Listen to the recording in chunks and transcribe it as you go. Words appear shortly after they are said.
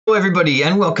Hello everybody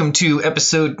and welcome to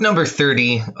episode number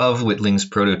 30 of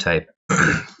WitlingsPrototype.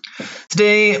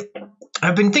 Today,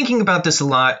 I've been thinking about this a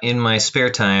lot in my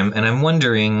spare time and I'm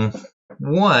wondering,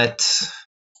 what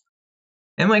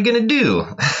am I going to do?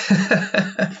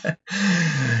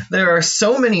 There are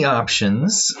so many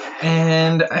options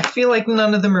and I feel like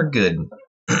none of them are good.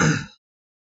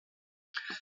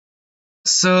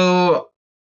 So,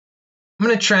 I'm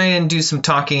going to try and do some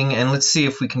talking and let's see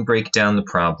if we can break down the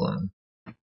problem.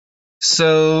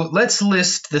 So let's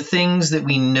list the things that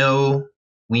we know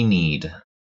we need.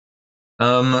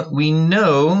 We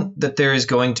know that there is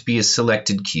going to be a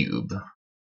selected cube.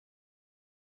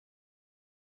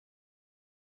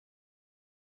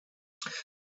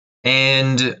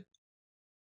 And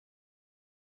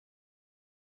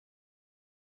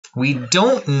we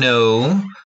don't know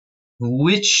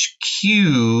which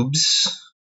cubes,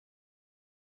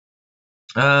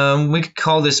 we could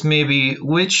call this maybe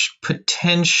which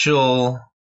potential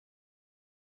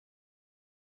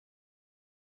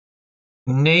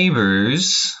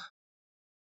neighbors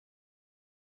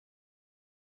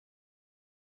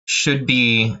should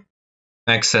be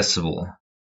accessible.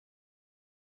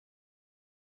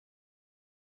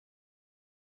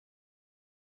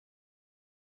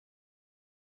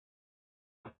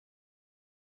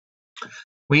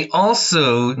 We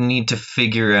also need to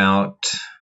figure out,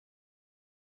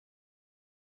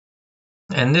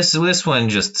 and this one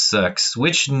just sucks,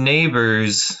 which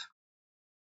neighbors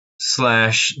 /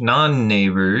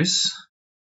 non-neighbors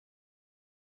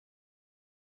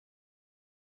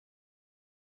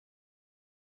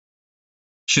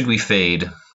should we fade?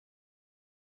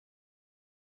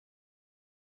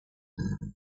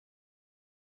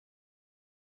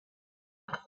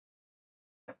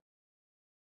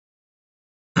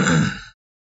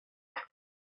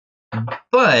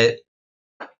 But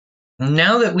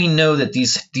now that we know that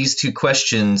these two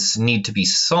questions need to be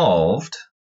solved,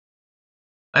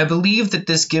 I believe that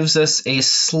this gives us a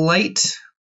slight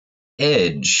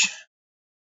edge.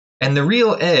 And the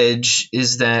real edge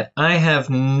is that I have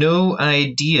no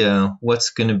idea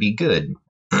what's going to be good.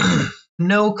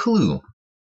 No clue.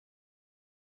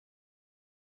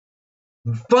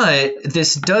 But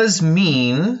this does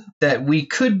mean that we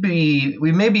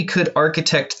maybe could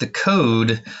architect the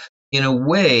code in a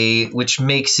way which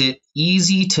makes it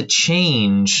easy to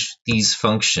change these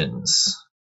functions.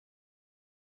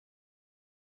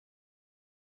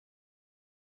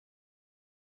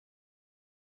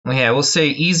 Yeah, we'll say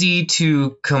easy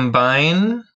to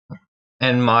combine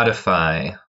and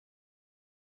modify.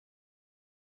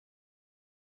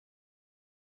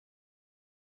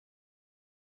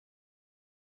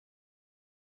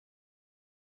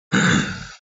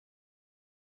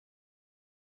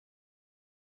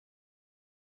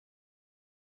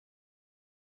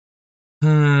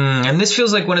 And this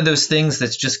feels like one of those things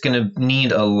that's just going to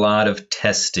need a lot of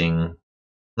testing.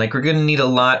 Like we're going to need a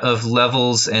lot of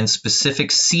levels and specific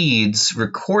seeds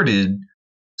recorded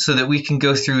so that we can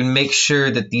go through and make sure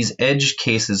that these edge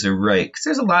cases are right. Because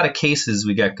there's a lot of cases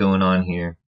we got going on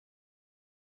here.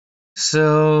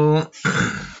 So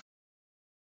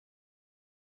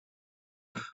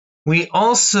we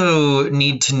also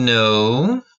need to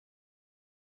know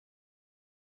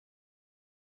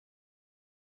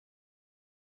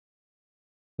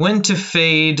when to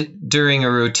fade during a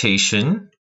rotation.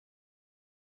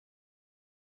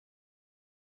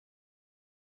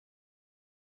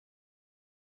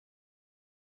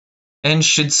 And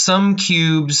should some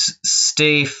cubes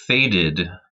stay faded?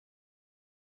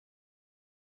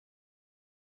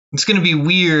 It's going to be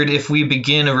weird if we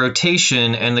begin a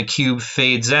rotation and the cube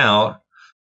fades out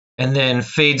and then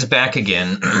fades back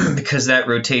again, because that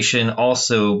rotation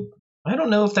also, I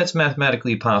don't know if that's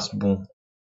mathematically possible.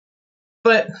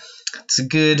 But it's a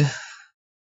good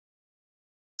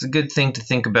thing to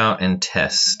think about and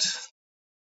test.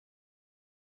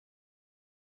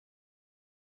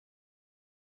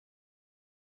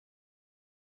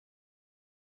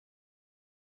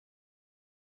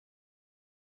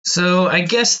 So I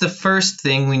guess the first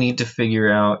thing we need to figure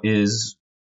out is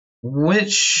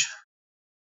which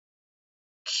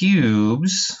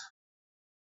cubes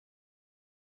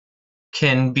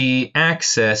can be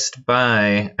accessed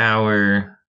by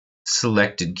our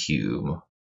selected cube.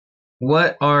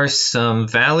 What are some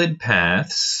valid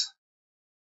paths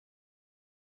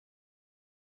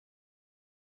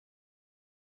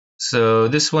so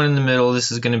this one in the middle,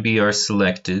 this is going to be our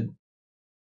selected.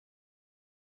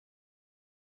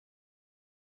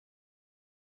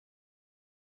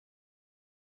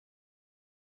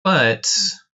 But,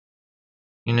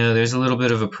 you know, there's a little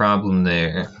bit of a problem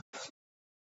there.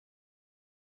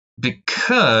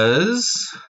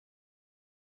 Because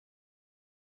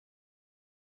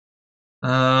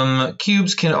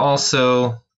Cubes can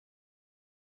also,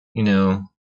 you know,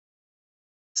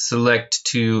 select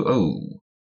to, oh,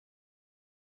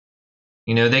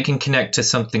 you know, they can connect to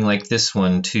something like this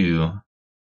one too.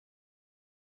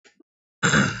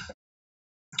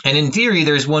 And in theory,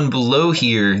 there's one below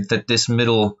here that this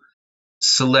middle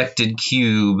selected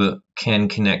cube can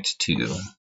connect to.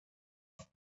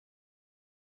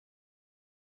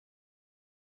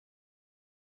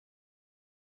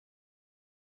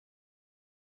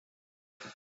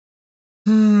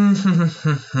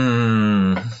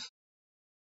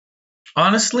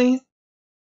 Honestly,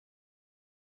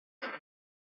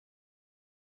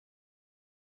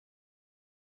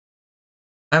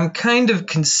 I'm kind of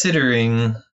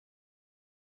considering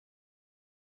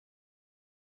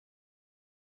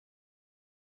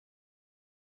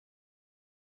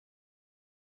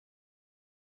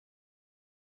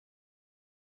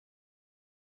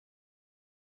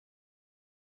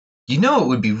you know it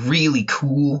would be really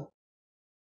cool?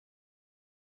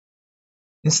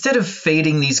 Instead of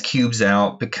fading these cubes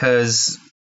out, because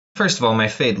first of all, my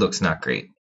fade looks not great.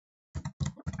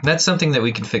 That's something that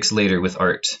we can fix later with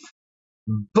art.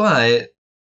 But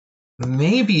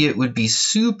maybe it would be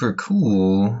super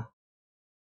cool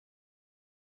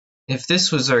if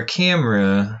this was our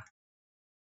camera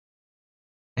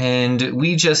and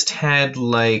we just had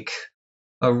like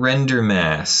a render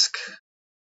mask.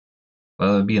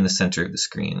 Well, it would be in the center of the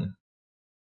screen.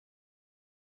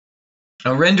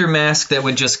 A render mask that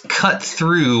would just cut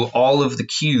through all of the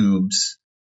cubes.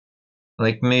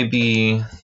 Like maybe...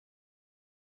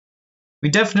 We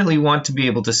definitely want to be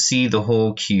able to see the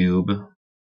whole cube.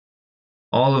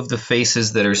 All of the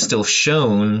faces that are still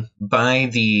shown by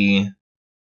the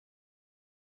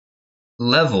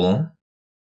level.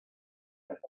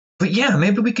 But yeah,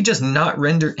 maybe we could just not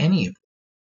render any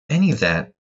of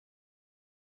that.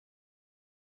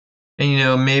 And you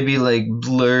know, maybe like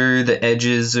blur the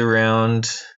edges around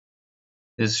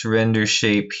this render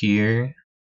shape here.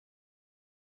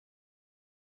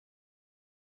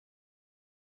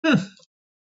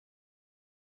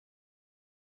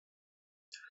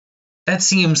 That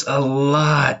seems a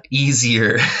lot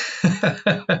easier.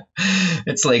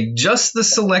 It's like just the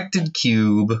selected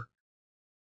cube.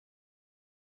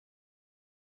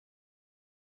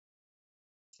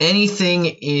 Anything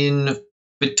in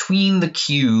between the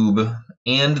cube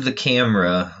and the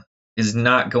camera is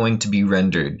not going to be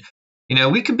rendered. You know,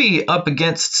 we could be up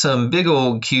against some big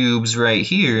old cubes right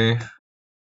here.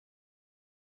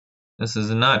 This is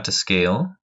not to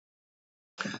scale.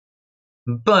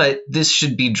 But this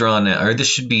should be drawn out, or this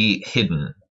should be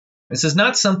hidden. This is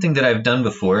not something that I've done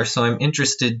before, so I'm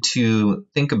interested to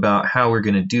think about how we're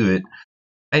going to do it.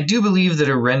 I do believe that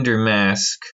a render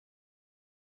mask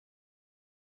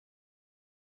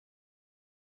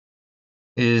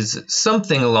is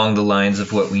something along the lines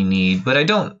of what we need, but I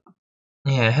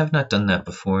have not done that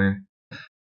before.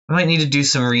 I might need to do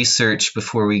some research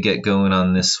before we get going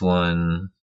on this one.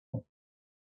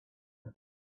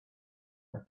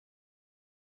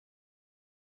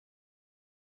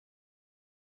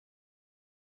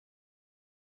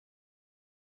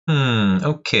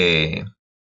 Okay.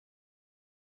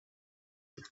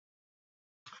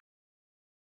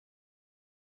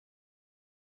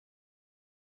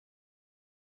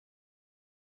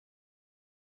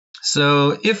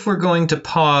 So if we're going to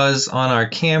pause on our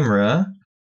camera,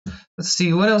 let's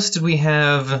see, what else did we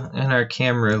have in our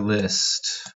camera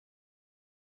list?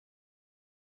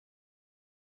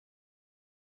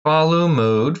 Follow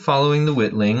mode, following the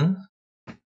Witling.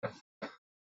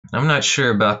 I'm not sure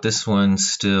about this one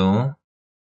still.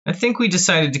 I think we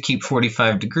decided to keep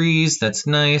 45 degrees, that's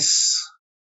nice.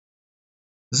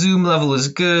 Zoom level is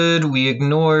good. We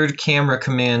ignored camera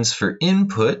commands for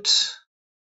input.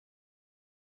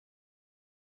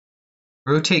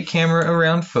 Rotate camera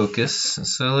around focus,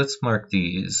 so let's mark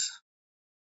these.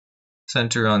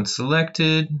 Center on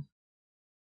selected.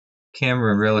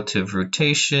 Camera relative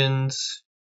rotations.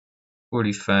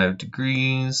 45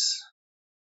 degrees.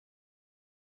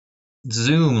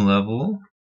 Zoom level.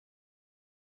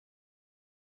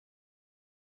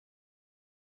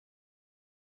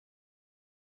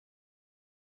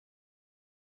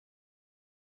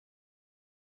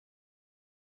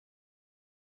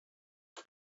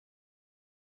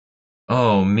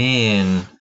 Oh man.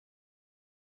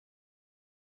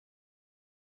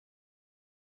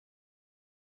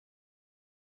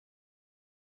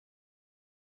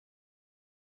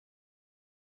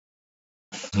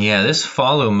 Yeah, this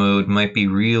follow mode might be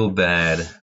real bad.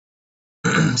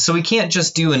 So we can't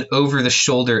just do an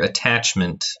over-the-shoulder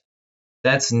attachment.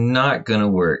 That's not gonna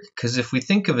work, because if we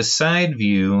think of a side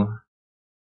view,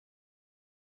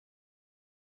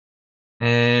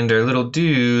 And our little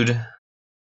dude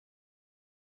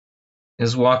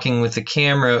is walking with the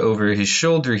camera over his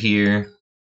shoulder here.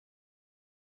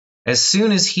 As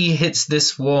soon as he hits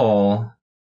this wall,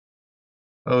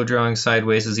 oh, drawing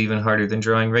sideways is even harder than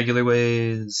drawing regular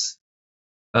ways.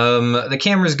 The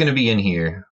camera's going to be in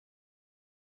here.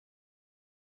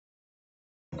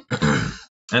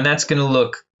 And that's going to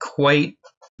look quite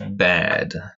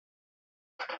bad.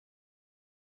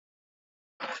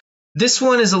 This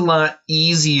one is a lot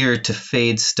easier to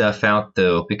fade stuff out,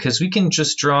 though, because we can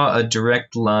just draw a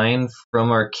direct line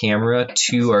from our camera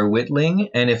to our Witling,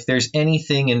 and if there's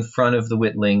anything in front of the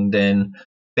Witling, then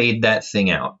fade that thing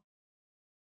out.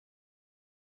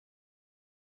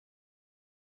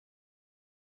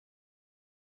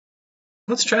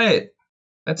 Let's try it.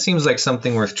 That seems like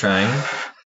something worth trying.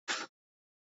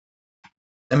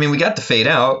 I mean, we got the fade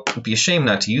out. It'd be a shame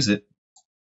not to use it.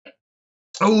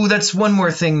 Oh, that's one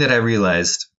more thing that I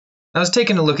realized. I was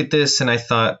taking a look at this and I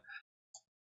thought,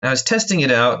 I was testing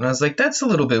it out and I was like, that's a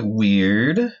little bit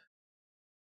weird.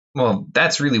 Well,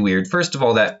 that's really weird. First of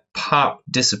all, that pop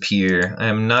disappear. I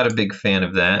am not a big fan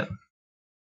of that.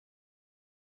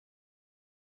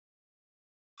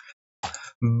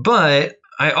 But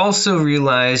I also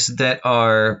realized that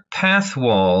our path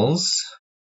walls...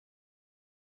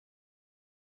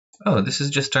 Oh, this is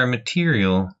just our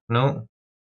material. No.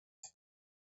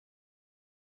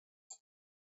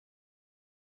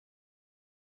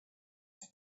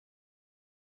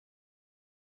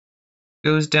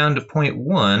 Goes down to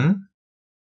 0.1.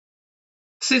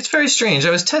 See, it's very strange.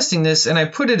 I was testing this and I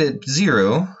put it at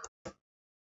 0.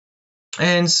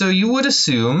 And so you would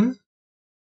assume...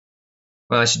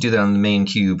 Well, I should do that on the main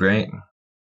cube, right?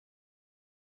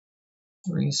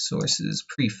 Resources,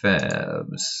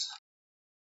 prefabs.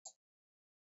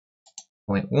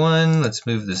 0.1, let's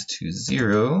move this to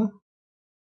 0.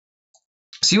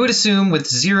 So you would assume with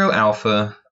 0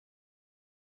 alpha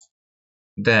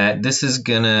that this is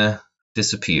gonna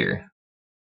disappear.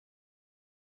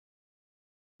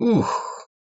 Ooh.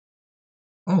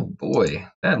 Oh boy,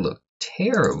 that looked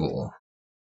terrible.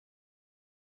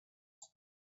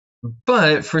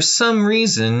 But for some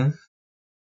reason,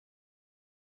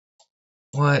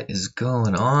 what is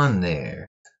going on there?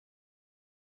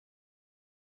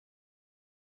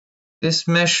 This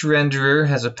mesh renderer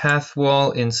has a path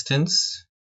wall instance.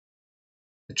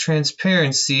 The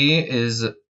transparency is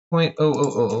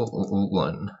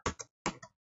 0.00001.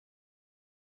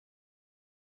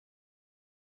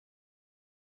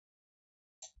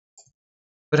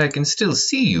 But I can still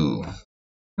see you.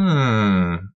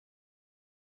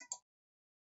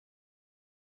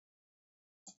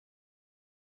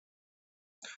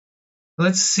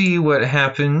 Let's see what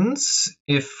happens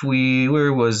if we...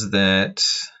 Where was that?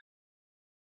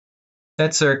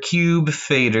 That's our cube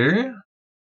fader.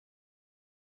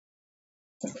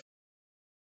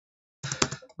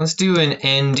 Let's do an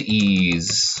end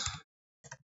ease.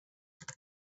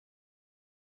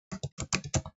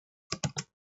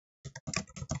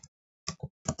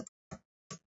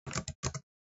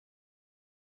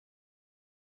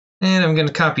 And I'm going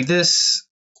to copy this.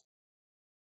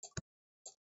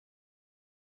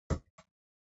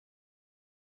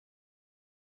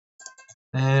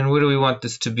 And what do we want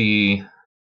this to be?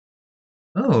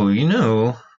 Oh, you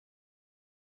know.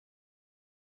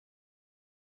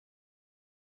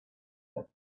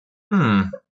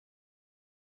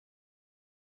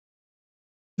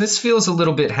 This feels a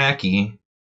little bit hacky.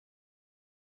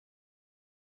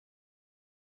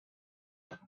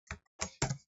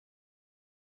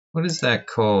 What is that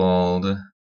called?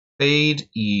 Fade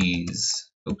ease.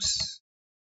 Oops.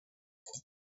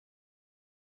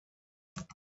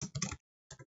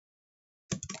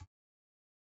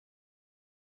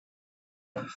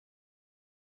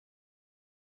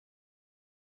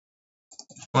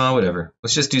 Well, whatever.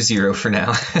 Let's just do 0 for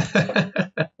now.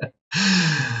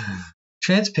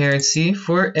 Transparency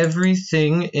for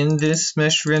everything in this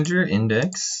mesh render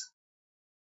index.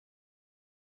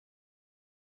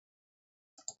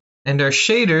 And our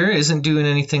shader isn't doing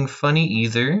anything funny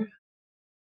either.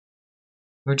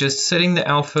 We're just setting the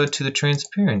alpha to the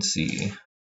transparency.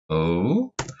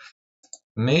 Oh,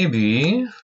 maybe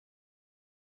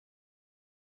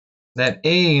that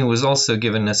A was also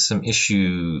giving us some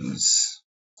issues.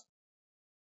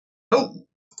 Oh!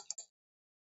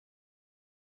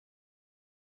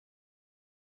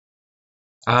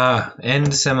 Ah,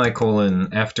 end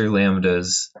semicolon after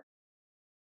lambdas.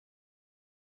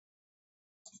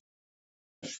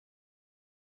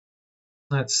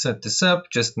 Let's set this up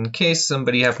just in case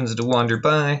somebody happens to wander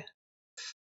by.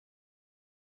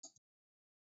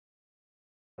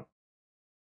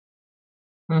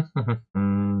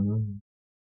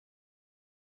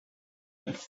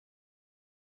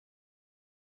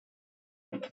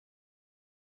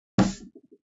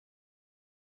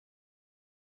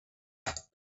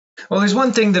 Well, there's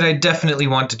one thing that I definitely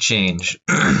want to change,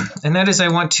 and that is I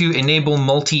want to enable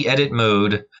multi-edit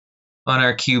mode on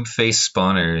our cube face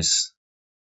spawners.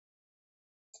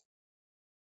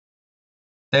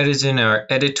 That is in our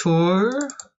editor.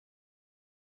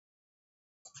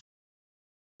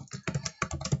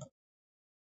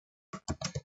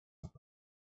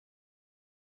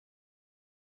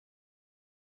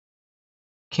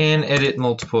 Can edit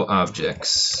multiple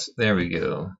objects. There we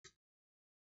go.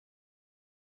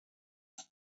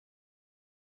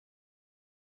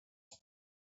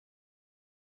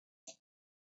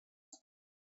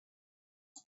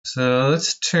 So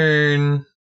let's turn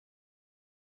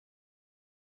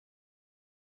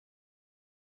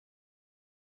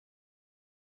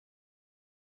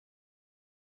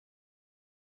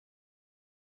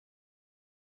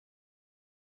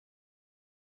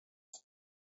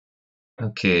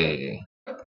okay.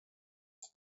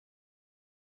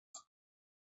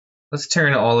 Let's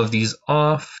turn all of these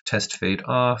off, test fade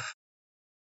off.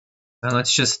 And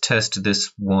let's just test this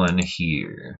one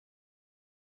here.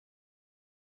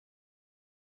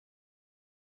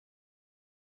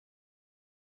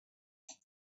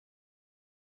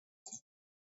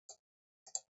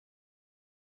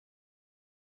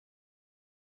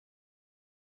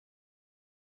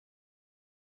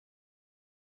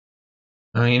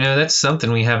 Oh, you know, that's something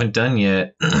we haven't done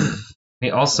yet.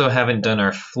 We also haven't done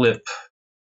our flip.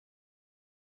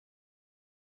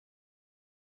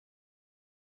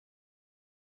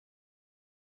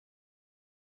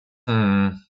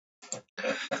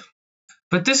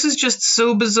 But this is just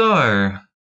so bizarre.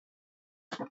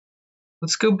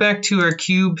 Let's go back to our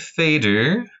cube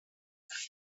fader.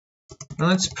 And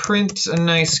let's print a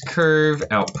nice curve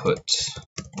output.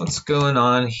 What's going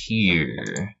on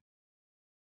here?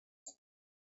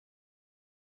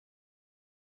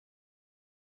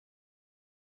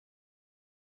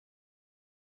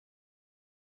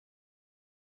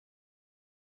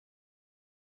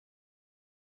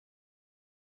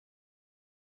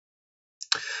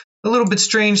 A little bit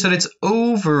strange that it's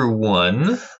over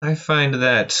 1. I find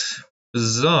that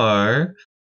bizarre.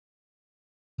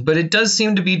 But it does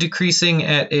seem to be decreasing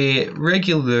at a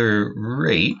regular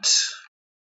rate.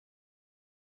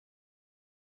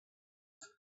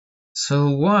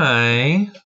 So why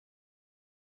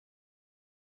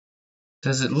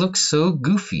does it look so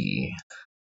goofy?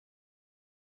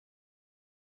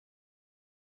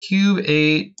 Cube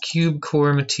 8, cube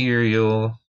core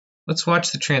material. Let's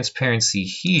watch the transparency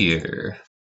here.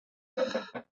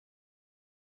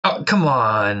 Oh, come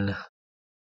on.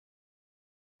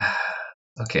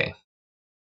 Okay.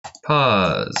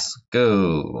 Pause.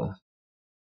 Go.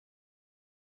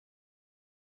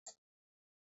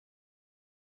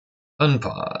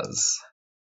 Unpause.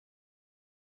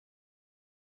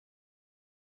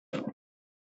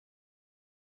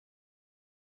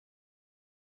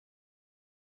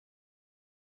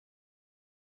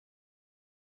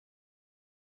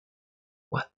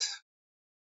 What?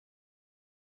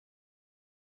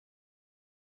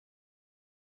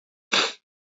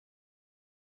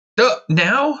 Oh,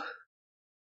 now?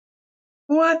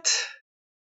 What?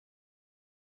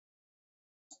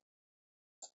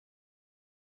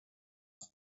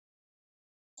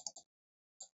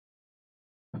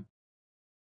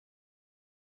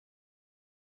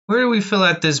 Where do we fill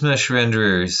out this mesh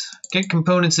renderers? Get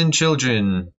components in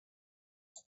children.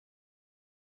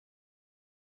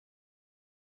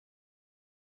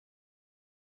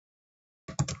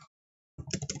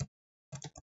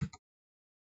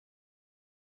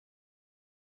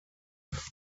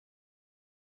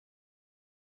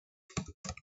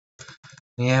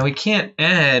 Yeah, we can't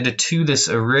add to this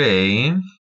array.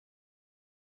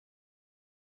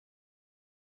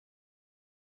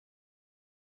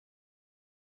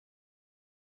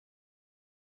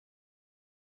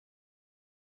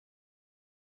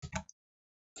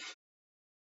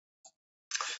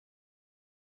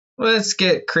 Let's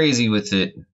get crazy with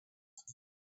it.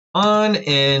 On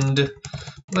end,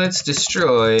 let's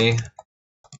destroy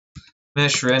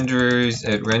mesh renderers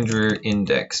at renderer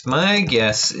index. My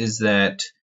guess is that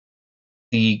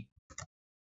the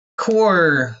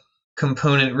core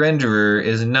component renderer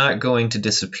is not going to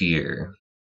disappear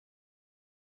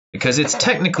because it's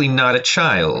technically not a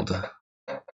child.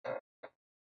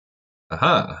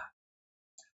 Aha.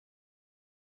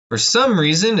 For some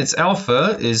reason, its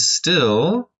alpha is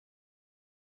still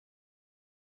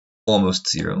almost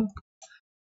 0.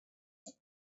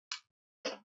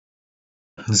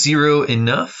 0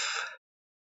 enough?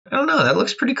 I don't know, that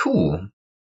looks pretty cool.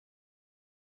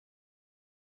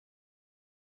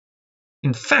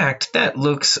 In fact, that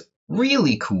looks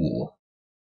really cool.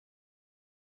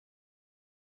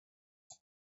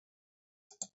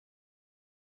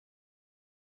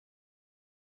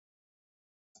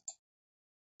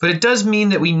 But it does mean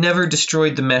that we never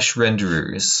destroyed the mesh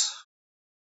renderers.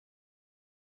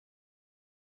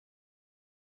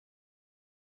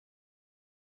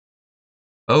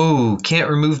 Oh,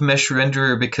 can't remove mesh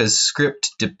renderer because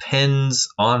script depends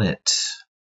on it.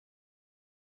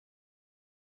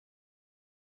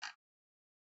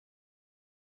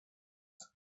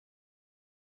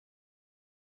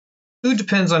 Who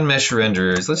depends on mesh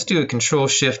renderers? Let's do a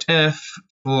Control-Shift-F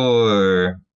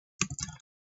for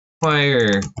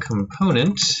require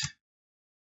component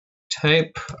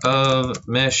type of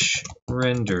mesh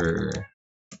renderer.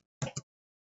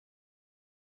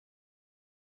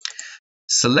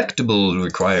 Selectable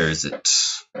requires it.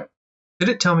 Did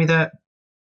it tell me that?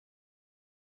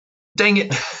 Dang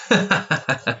it.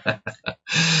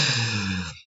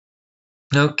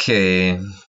 Okay.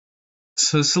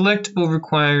 So selectable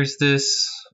requires this.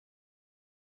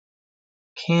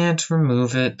 Can't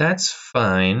remove it. That's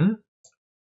fine.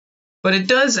 But it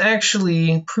does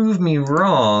actually prove me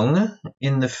wrong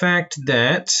in the fact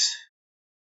that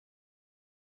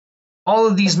all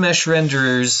of these mesh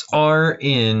renderers are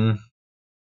in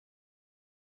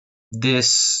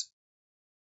this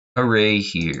array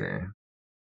here.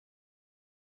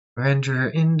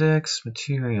 Renderer index,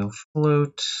 material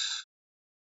float.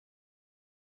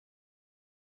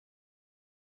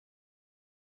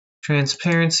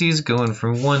 Transparency is going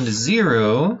from 1 to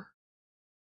 0.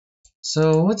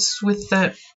 So what's with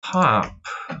that pop?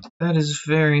 That is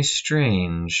very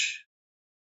strange.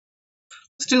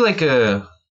 Let's do like a,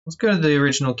 let's go to the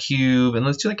original cube and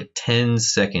let's do like a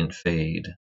 10-second fade.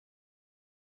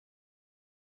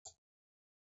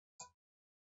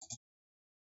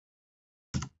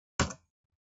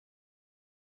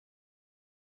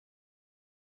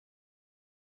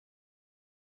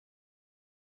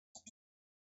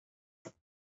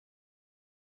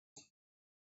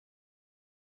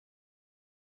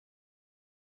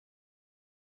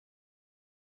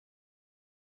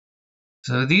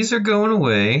 So these are going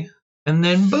away, and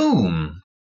then boom.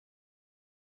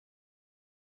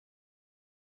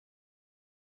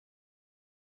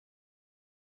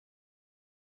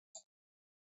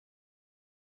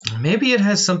 Maybe it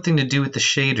has something to do with the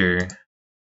shader.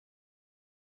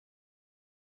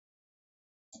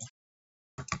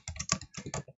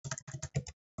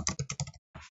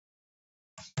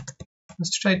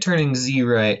 Let's try turning Z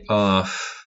right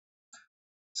off.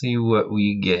 See what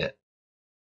we get.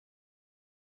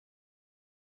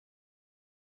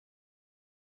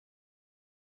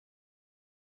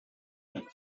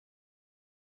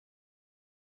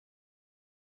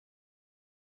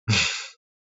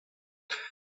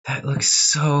 That looks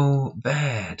so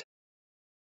bad.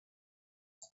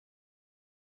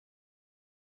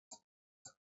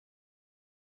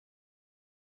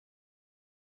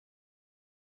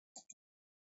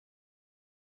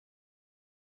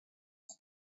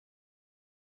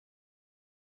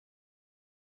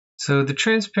 So the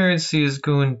transparency is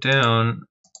going down.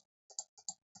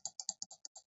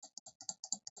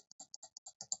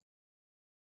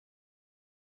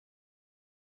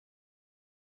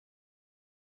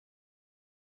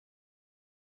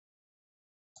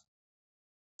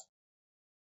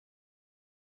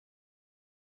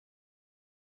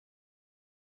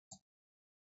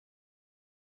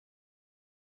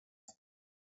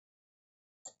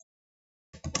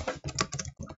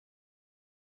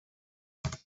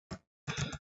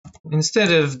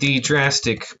 Instead of the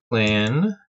drastic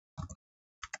plan,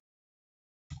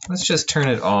 let's just turn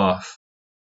it off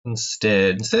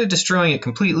instead. Instead of destroying it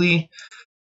completely,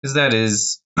 because that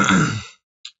is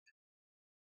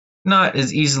not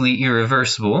as easily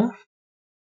irreversible.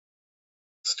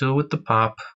 Still with the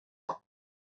pop.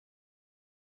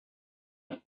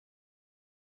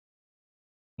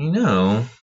 You know.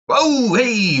 Whoa,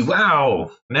 hey,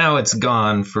 wow. Now it's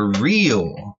gone for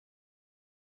real.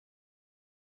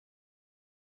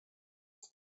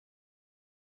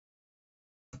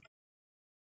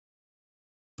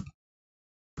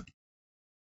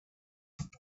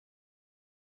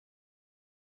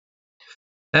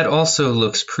 That also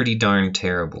looks pretty darn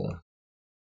terrible.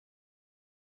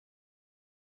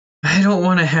 I don't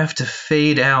want to have to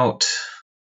fade out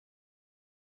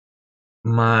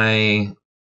my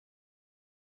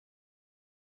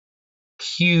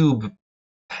cube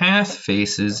path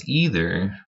faces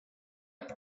either.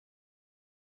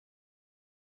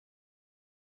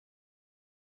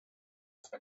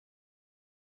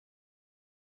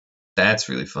 That's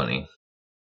really funny.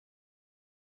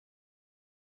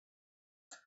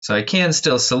 So I can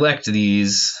still select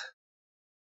these.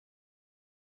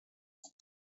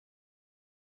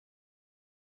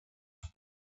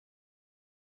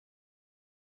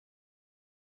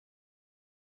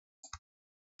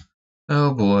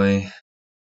 Oh boy.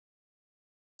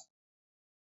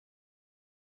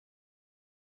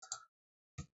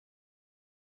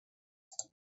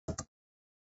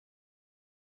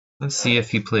 Let's see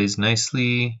if he plays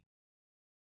nicely.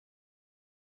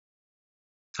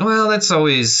 Well, that's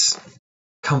always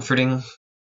comforting.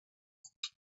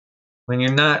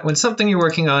 When something you're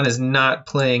working on is not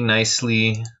playing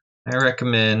nicely, I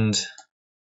recommend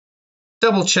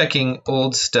double checking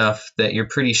old stuff that you're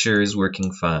pretty sure is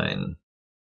working fine.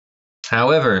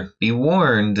 However, be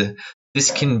warned,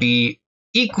 this can be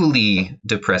equally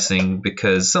depressing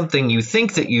because something you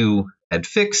think that you had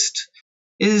fixed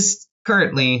is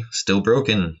currently still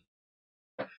broken.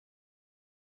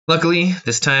 Luckily,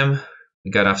 this time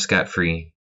we got off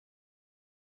scot-free.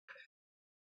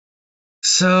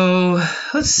 So,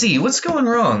 let's see, what's going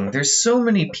wrong? There's so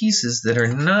many pieces that are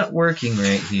not working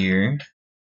right here.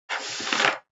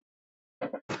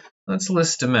 Let's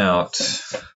list them out.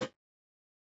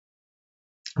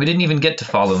 We didn't even get to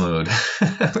follow mode.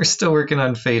 We're still working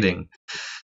on fading.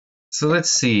 So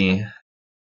let's see.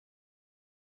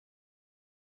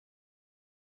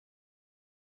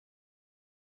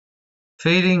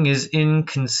 Fading is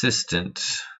inconsistent.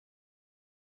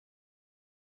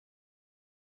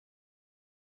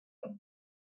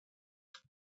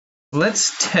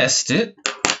 Let's test it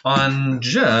on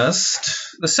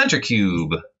just the center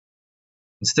cube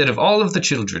instead of all of the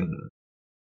children.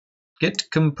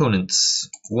 Get components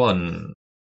 1.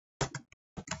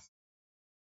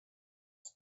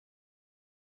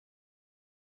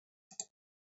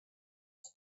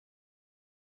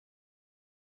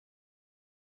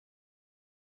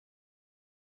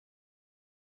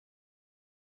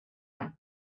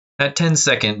 That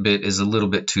 10-second bit is a little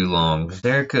bit too long.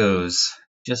 There it goes.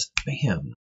 Just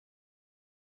bam.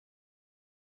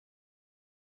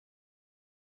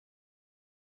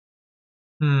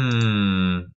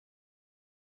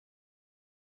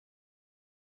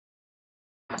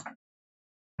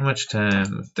 How much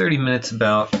time? 30 minutes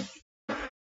about.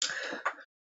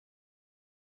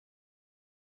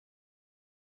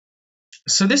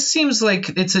 So this seems like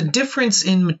it's a difference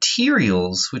in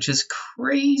materials, which is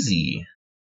crazy.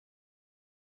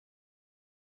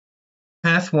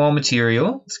 Path wall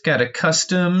material. It's got a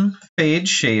custom fade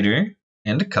shader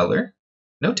and a color.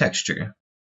 No texture.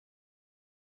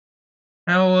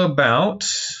 How about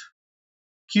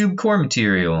cube core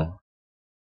material?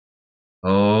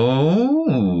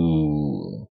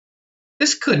 Oh,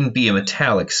 this couldn't be a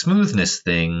metallic smoothness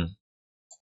thing.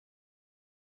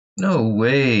 No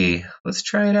way. Let's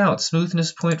try it out.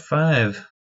 Smoothness 0.5.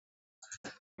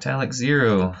 Metallic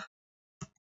 0.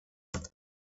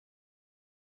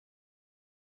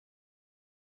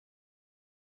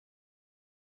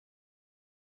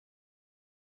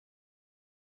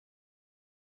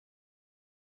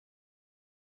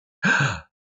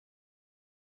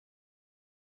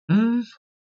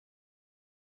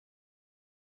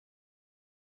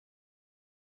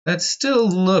 That still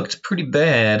looked pretty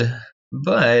bad,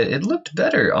 but it looked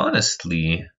better,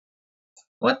 honestly.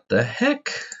 What the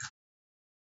heck?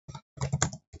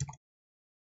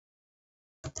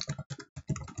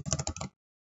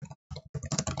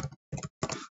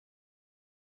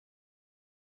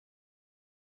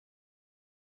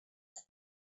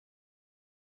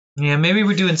 Yeah, maybe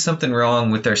we're doing something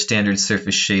wrong with our standard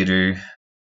surface shader.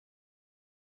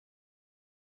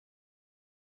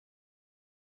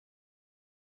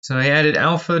 So I added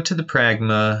alpha to the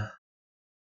pragma.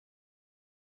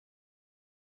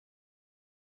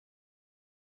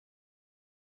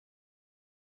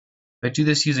 If I do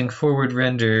this using forward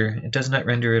render, it does not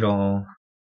render at all.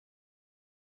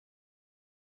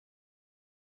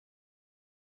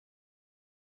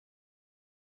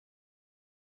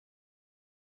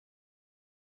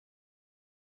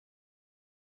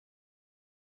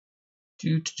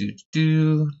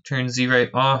 Turn Z right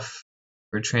off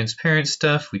for transparent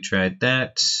stuff. We tried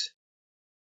that.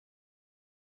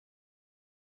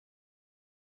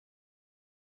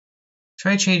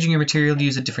 Try changing your material to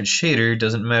use a different shader,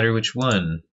 doesn't matter which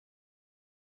one.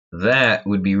 That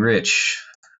would be rich.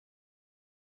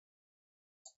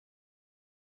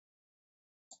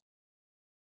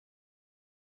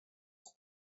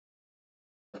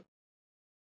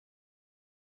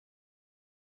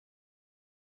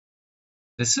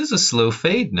 This is a slow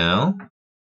fade now.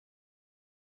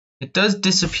 It does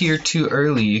disappear too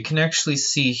early. You can actually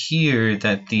see here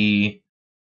that it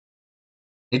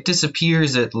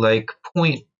disappears at like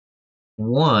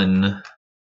 0.1,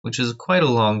 which is quite a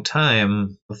long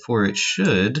time before it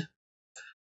should.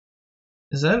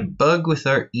 Is that a bug with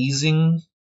our easing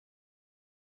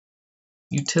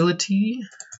utility?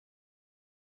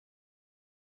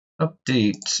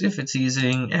 Update if it's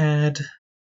easing, add.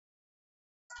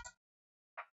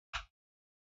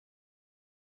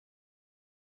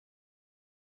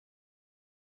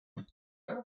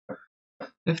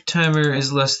 If timer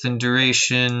is less than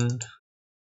duration.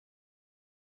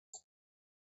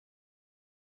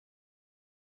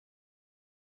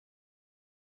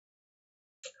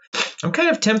 I'm kind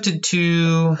of tempted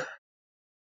to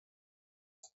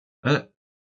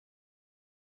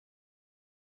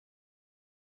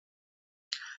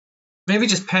maybe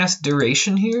just pass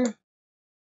duration here.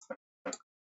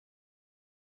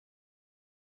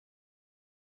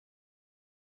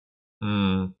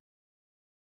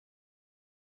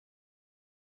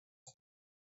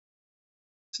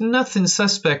 There's nothing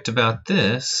suspect about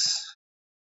this.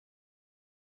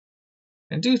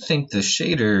 I do think the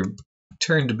shader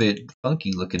turned a bit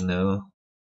funky looking though.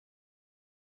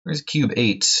 Where's cube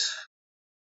 8?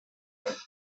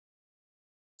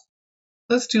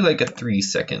 Let's do like a 3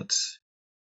 seconds.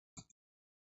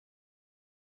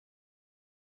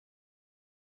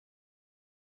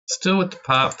 Still with the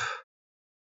pop.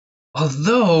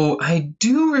 Although I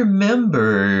do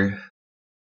remember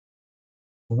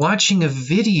watching a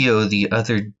video the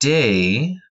other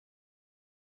day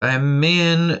by a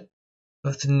man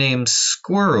of the name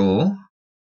Squirrel,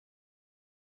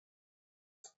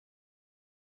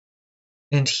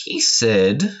 and he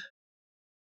said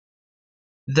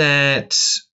that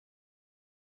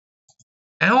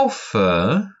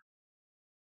alpha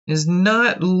is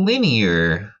not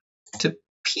linear to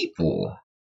people.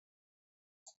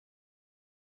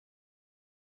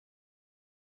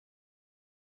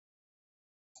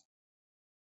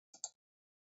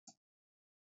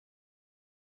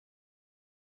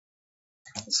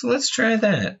 So let's try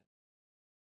that.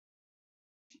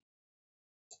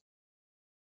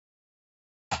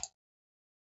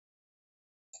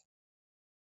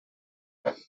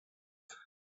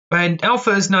 By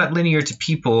alpha is not linear to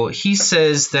people, he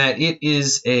says that it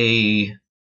is an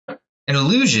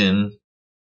illusion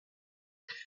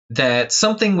that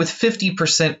something with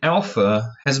 50%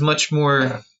 alpha has much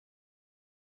more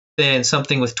than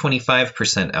something with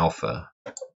 25% alpha.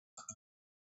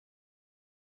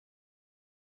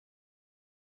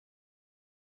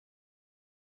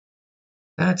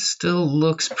 That still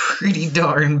looks pretty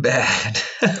darn bad.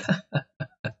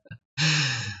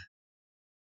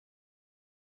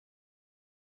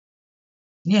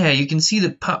 Yeah, you can see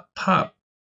the pop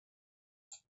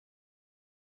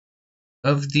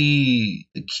of the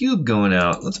cube going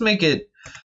out. Let's make it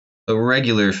a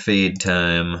regular fade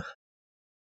time.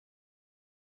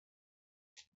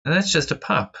 And that's just a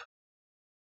pop.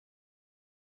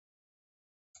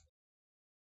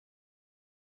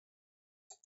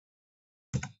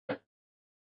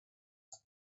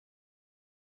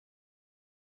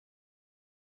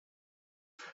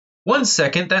 One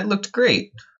second, that looked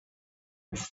great.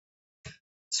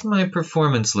 What's my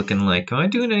performance looking like? Am I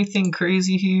doing anything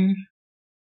crazy here?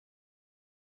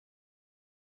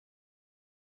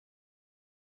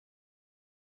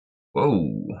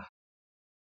 Whoa.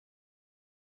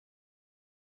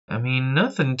 I mean,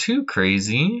 nothing too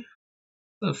crazy.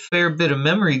 A fair bit of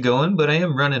memory going, but I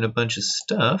am running a bunch of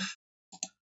stuff.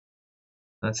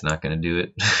 That's not going to do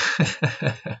it.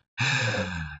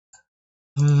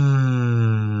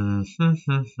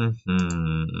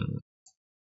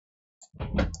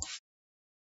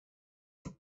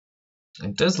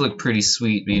 It does look pretty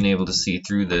sweet being able to see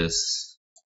through this,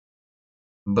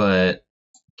 but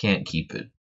can't keep it.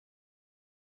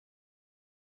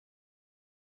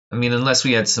 I mean, unless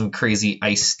we had some crazy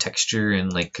ice texture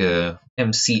and like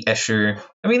MC Escher.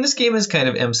 I mean, this game is kind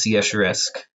of MC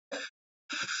Escher-esque.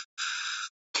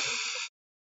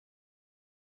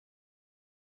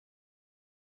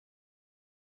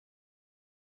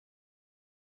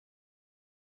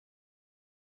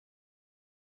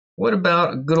 What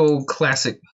about a good old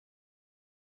classic?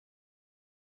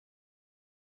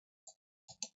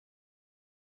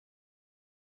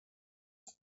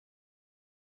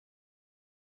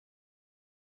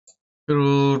 Good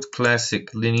old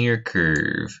classic linear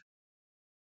curve.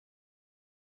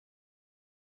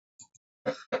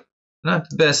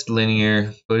 Not the best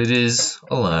linear, but it is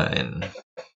a line.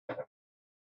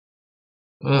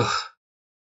 Ugh.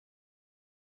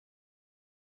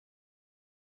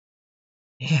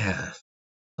 Yeah,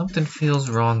 something feels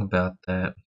wrong about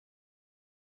that.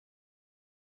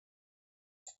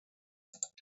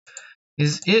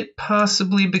 Is it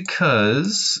possibly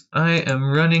because I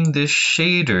am running this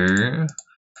shader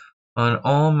on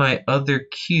all my other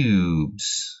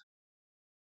cubes?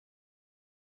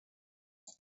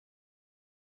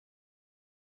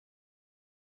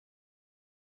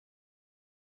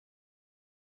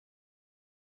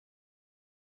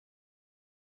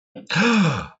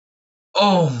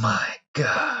 Oh my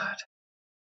god.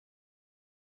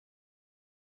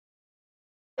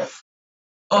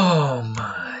 Oh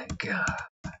my god.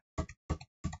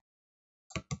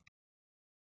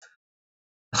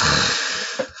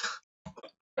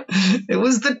 It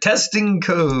was the testing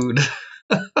code.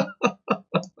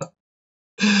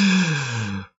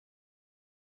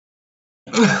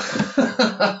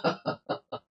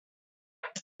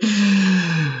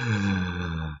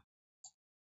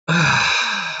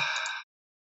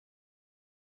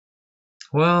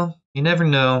 Well, you never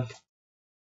know.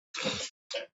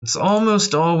 It's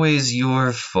almost always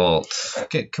your fault.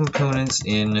 Get components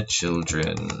in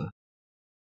children.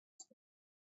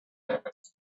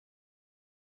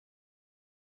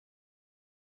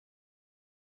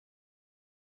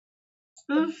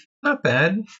 Not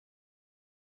bad.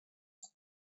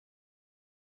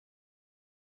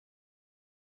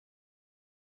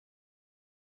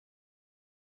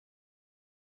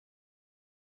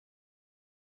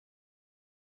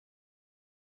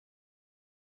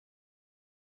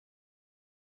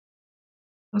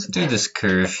 Let's do this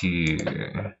curve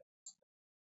here.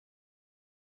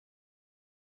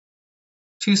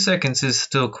 2 seconds is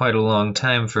still quite a long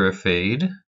time for a fade.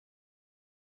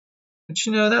 But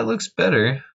you know, that looks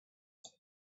better.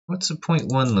 What's a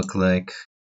 0.1 look like?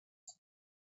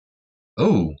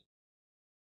 Oh.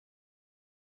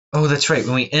 Oh, that's right.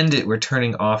 When we end it, we're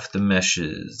turning off the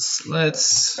meshes.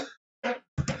 Let's...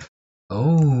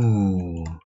 Oh.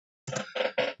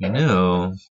 You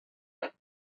know...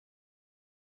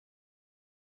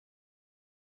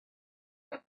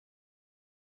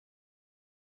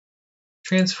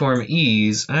 Transform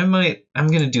ease. I'm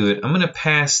gonna do it. I'm gonna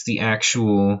pass the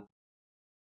actual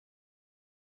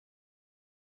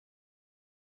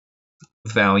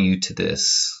value to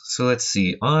this. So let's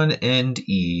see, on end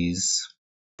ease.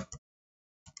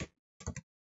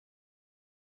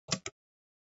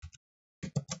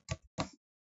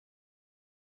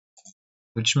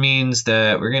 Which means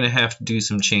that we're gonna have to do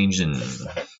some changing.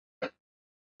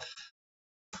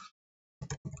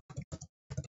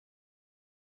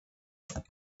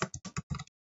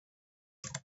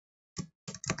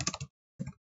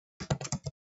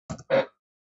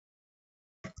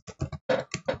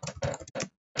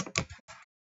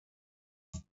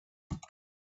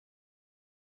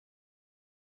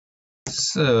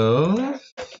 So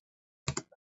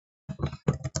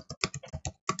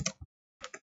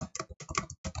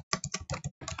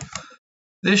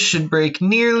this should break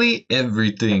nearly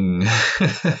everything.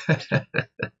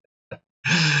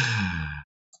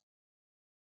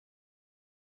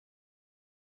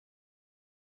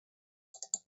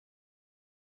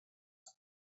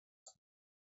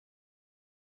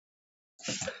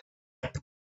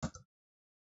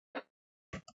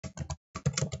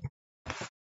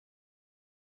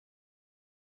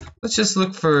 Let's just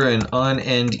look for an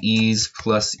on-end ease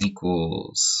plus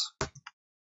equals.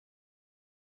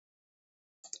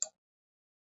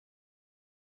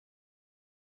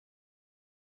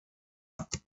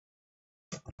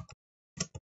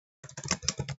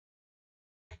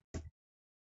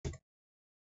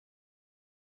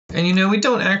 And you know, we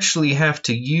don't actually have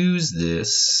to use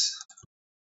this,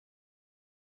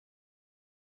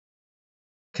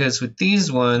 because with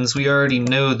these ones, we already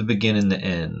know the begin and the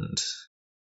end.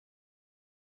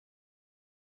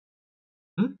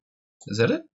 Is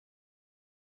that it?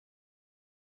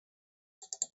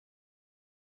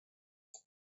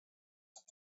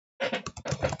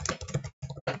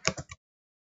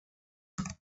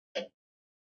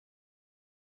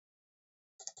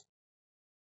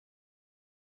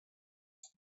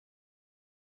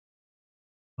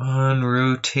 On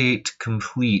rotate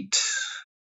complete.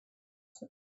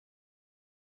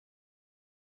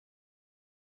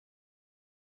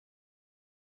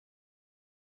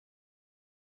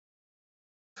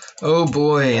 Oh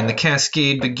boy, and the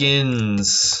cascade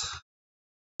begins.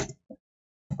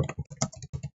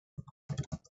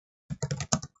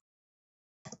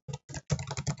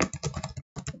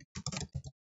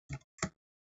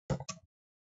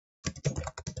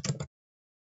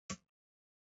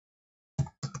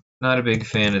 Not a big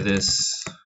fan of this.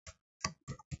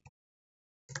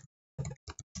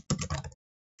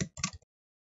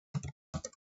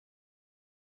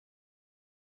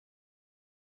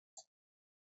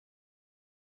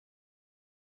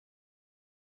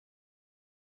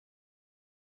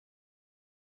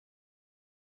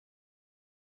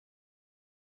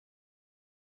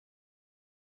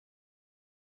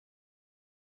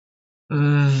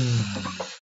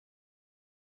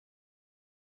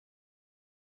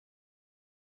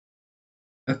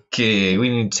 Okay, we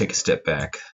need to take a step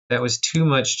back. That was too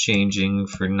much changing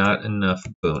for not enough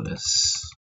bonus.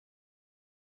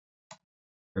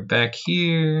 We're back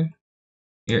here.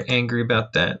 You're angry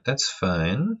about that. That's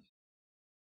fine.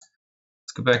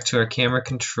 Let's go back to our camera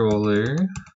controller.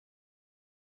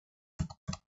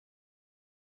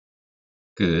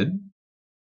 Good.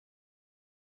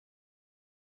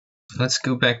 Let's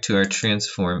go back to our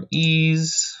transform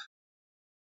ease.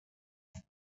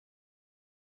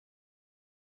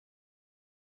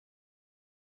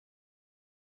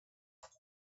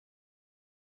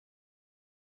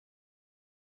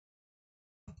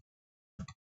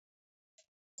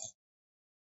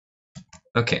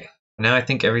 Okay, now I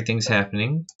think everything's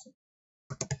happening.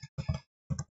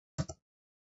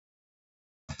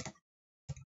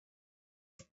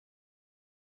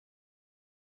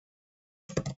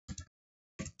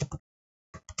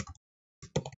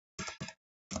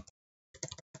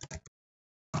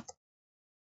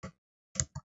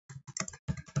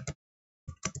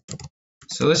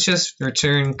 So let's just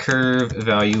return curve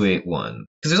evaluate 1.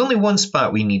 Because there's only one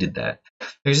spot we needed that.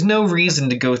 There's no reason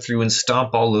to go through and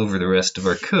stomp all over the rest of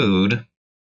our code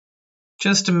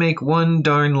just to make one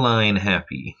darn line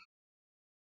happy.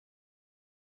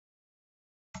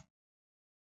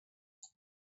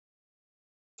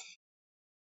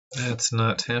 That's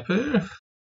not happy.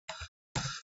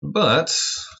 But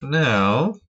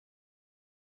now,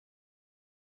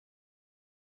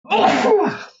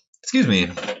 excuse me.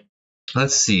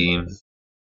 Let's see.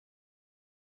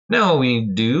 Now all we need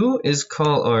to do is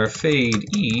call our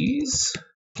fade ease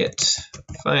get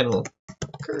final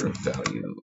curve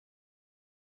value.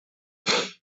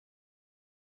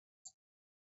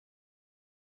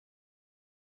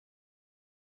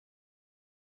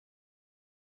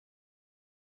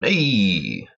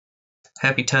 Hey,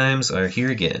 happy times are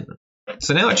here again.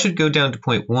 So now it should go down to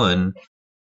 0.1,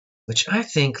 which I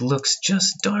think looks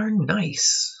just darn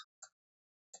nice.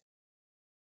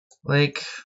 Like,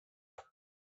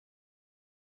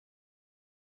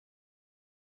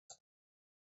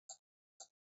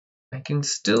 I can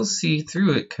still see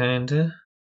through it, kinda.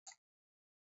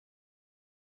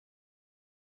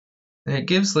 And it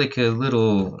gives like a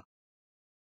little...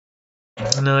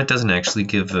 No, it doesn't actually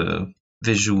give a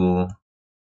visual...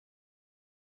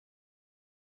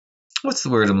 What's the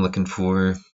word I'm looking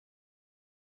for?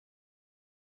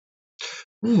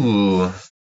 Ooh.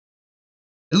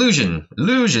 Illusion.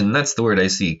 Illusion, that's the word I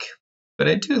seek. But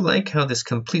I do like how this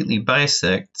completely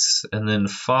bisects and then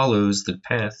follows the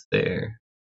path there.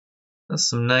 That's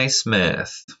some nice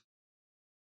math.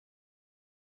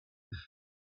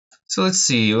 So let's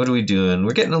see, what are we doing?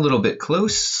 We're getting a little bit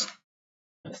close.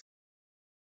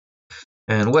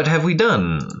 And what have we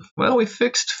done? Well, we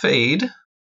fixed fade.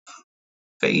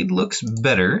 Fade looks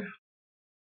better.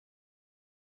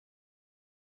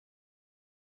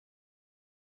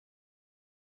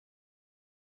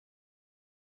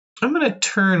 I'm going to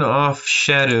turn off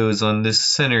shadows on this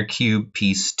center cube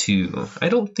piece too. I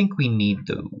don't think we need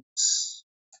those.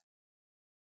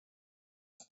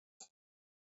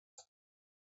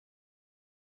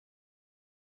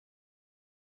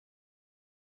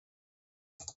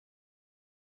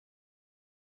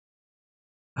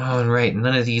 Oh, and right,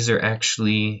 none of these are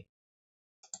actually...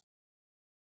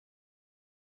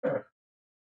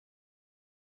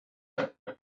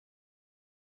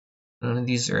 None of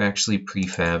these are actually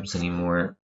prefabs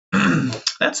anymore.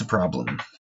 That's a problem.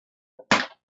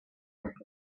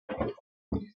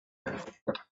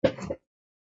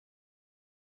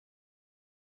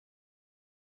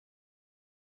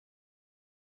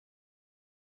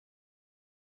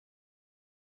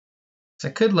 So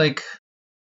I could, like,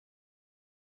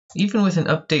 even with an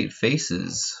update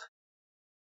faces,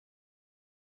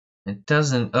 it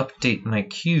doesn't update my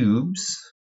cubes.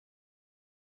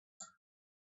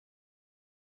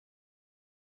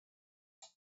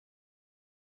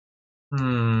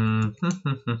 I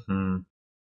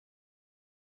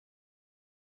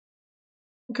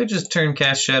could just turn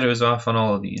cast shadows off on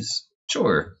all of these.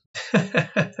 Sure.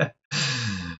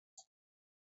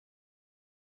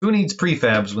 Who needs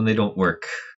prefabs when they don't work?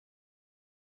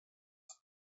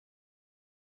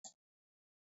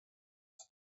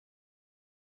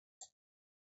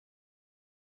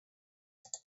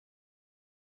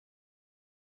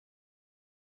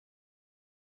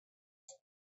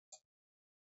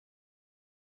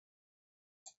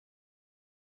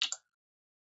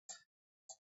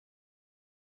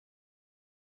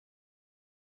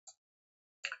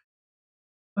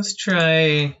 Let's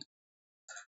try...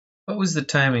 What was the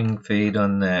timing fade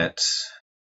on that?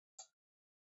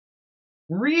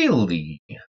 Really?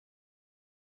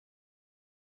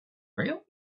 Real?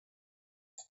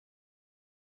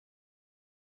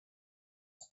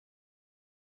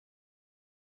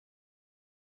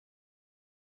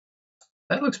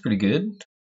 that looks pretty good.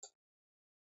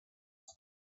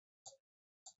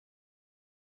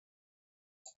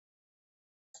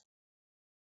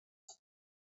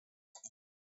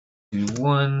 Do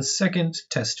 1 second,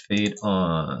 test fade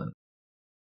on.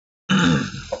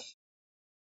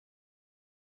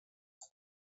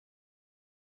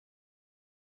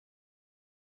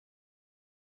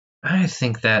 I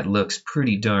think that looks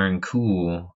pretty darn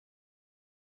cool.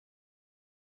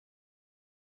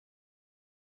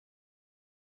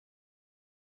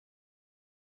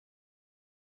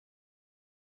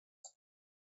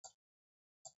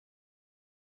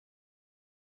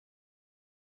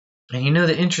 And you know,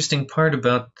 the interesting part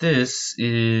about this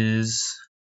is...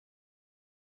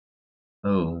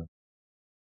 Oh.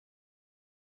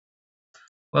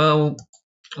 Well,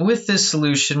 with this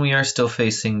solution, we are still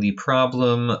facing the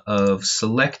problem of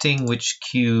selecting which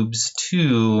cubes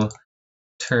to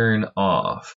turn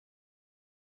off.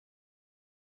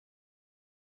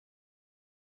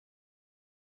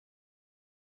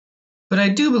 But I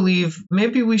do believe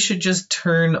maybe we should just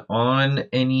turn on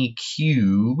any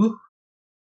cube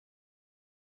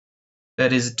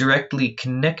that is directly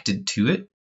connected to it.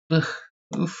 Ugh,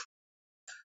 oof.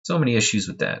 So many issues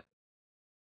with that.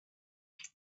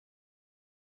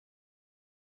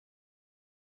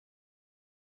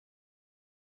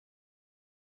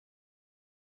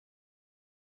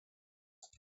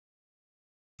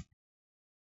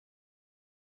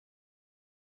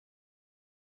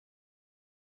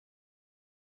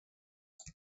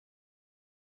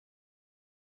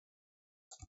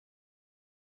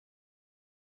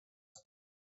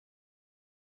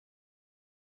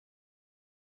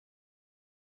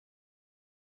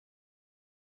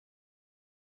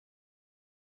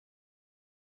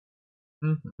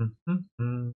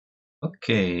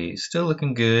 Okay, still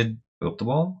looking good. Go up the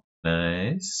wall.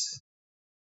 Nice.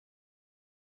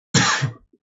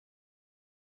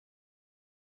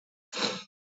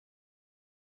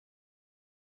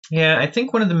 Yeah, I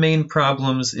think one of the main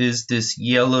problems is this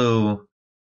yellow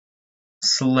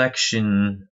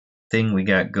selection thing we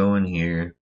got going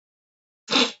here.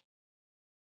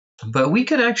 But we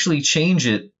could actually change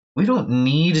it. We don't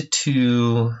need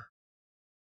to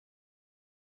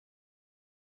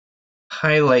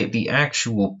highlight the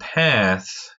actual path,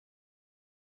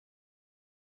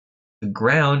 the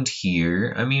ground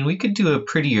here. I mean, we could do a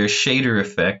prettier shader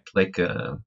effect, like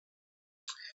a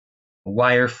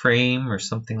wireframe or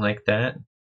something like that.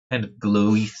 Kind of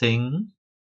glowy thing.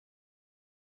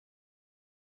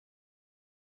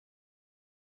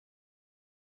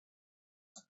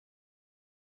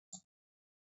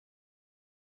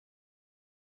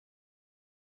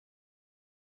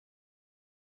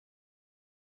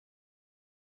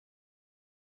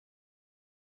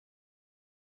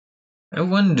 I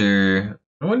wonder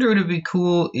would it be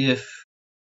cool if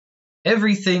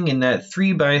everything in that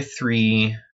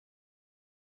 3x3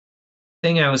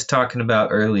 thing I was talking about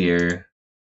earlier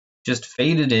just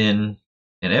faded in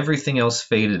and everything else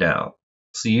faded out.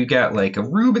 So you got like a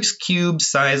Rubik's Cube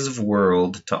size of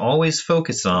world to always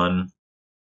focus on,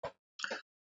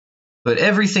 but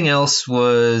everything else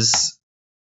was,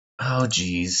 oh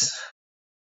geez.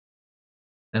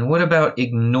 And what about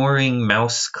ignoring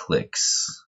mouse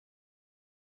clicks?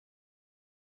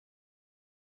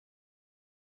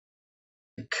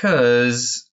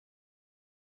 Because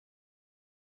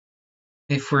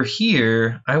if we're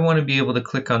here, I want to be able to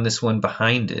click on this one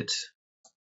behind it.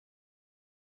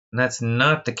 And that's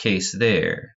not the case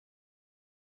there.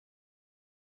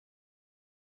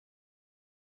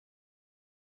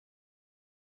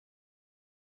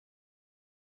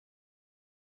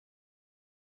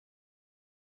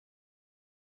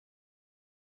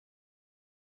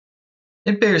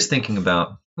 It bears thinking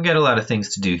about. We got a lot of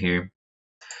things to do here.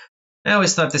 I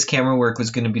always thought this camera work was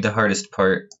going to be the hardest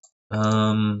part.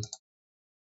 But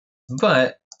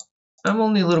I'm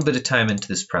only a little bit of time into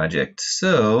this project,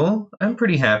 so I'm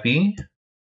pretty happy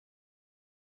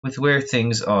with where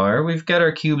things are. We've got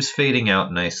our cubes fading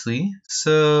out nicely,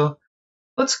 so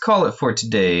let's call it for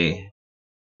today.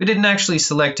 We didn't actually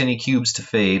select any cubes to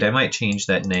fade. I might change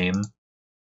that name.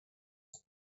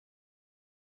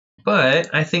 But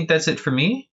I think that's it for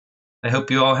me. I hope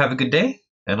you all have a good day,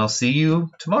 and I'll see you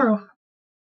tomorrow.